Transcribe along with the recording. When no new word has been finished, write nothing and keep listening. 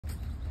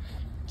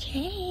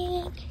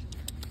Tank.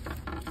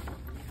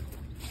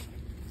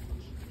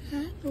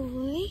 Hi,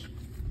 boy.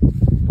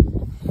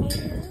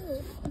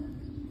 Hello.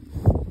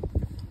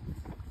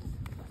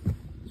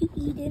 You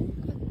eating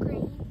a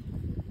grain?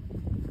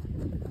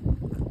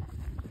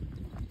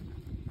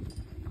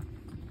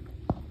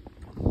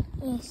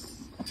 Yes.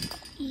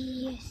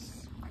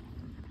 Yes.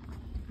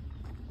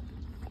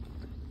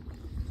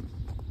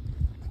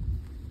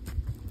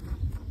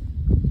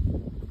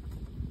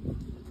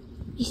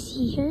 You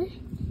see her?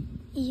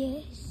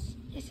 Yes.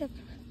 It's a...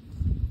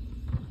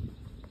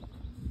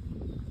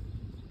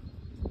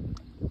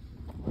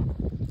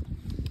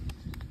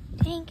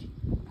 Tank.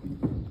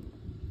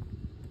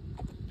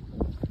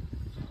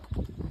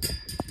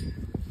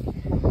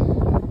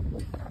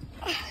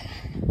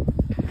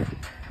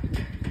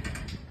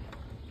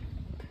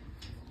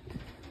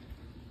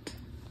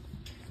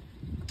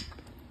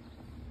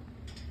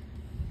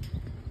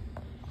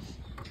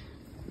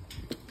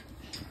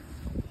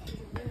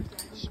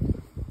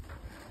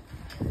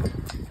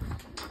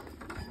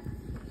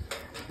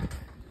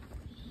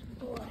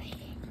 Boy.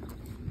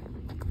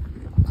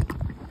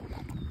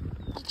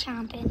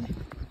 Chomping.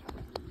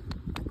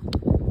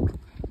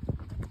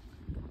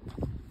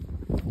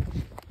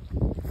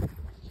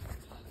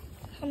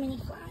 How many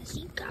flies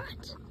you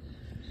got?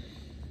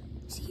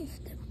 See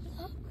if they're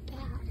not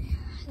bad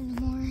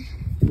anymore.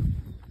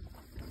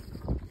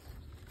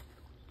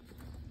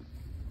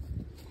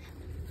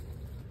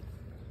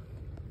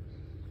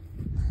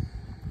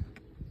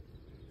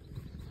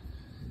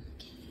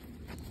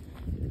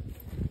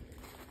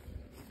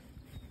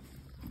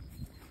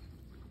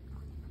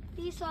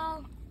 Peace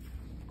out.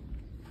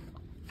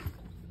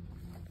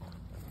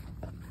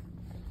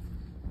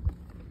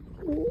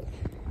 Ooh.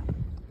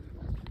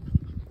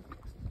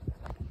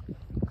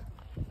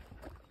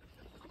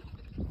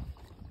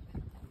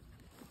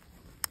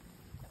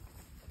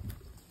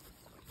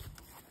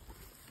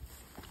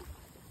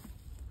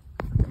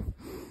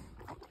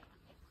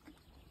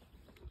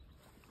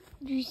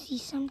 Do you see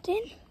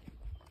something?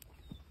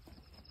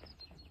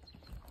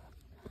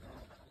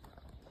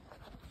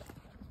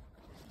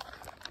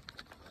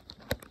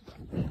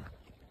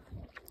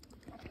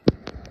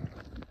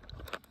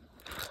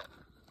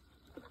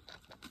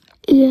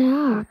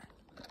 Yeah.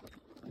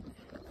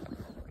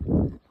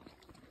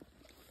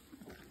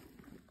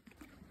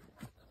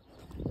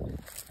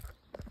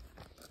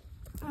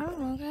 I don't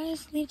know,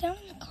 guys. Leave down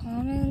in the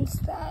comments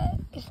that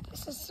if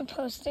this is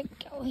supposed to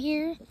go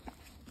here,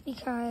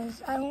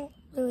 because I don't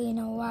really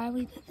know why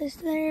we put this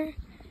there.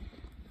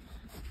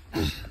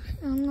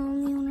 I'm the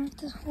only owner of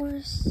this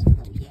horse. So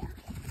yeah.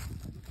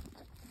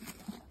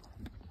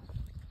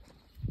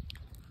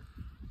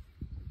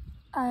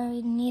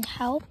 I need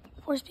help,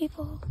 horse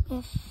people.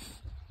 If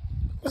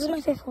this is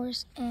my 5th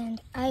horse,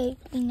 and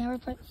we never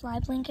put fly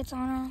blankets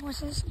on our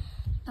horses,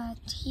 but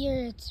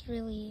here it's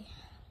really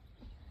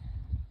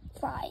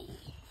fly.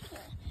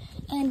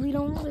 And we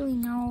don't really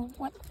know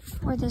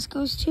where this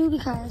goes to,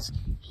 because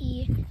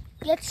he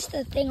gets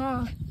the thing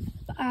off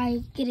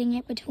by getting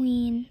it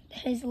between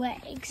his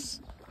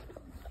legs.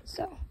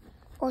 So,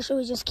 or should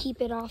we just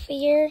keep it off of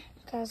here?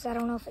 Because I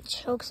don't know if it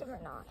chokes him or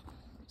not.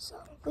 So,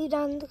 leave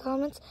down in the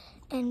comments,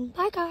 and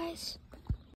bye, guys.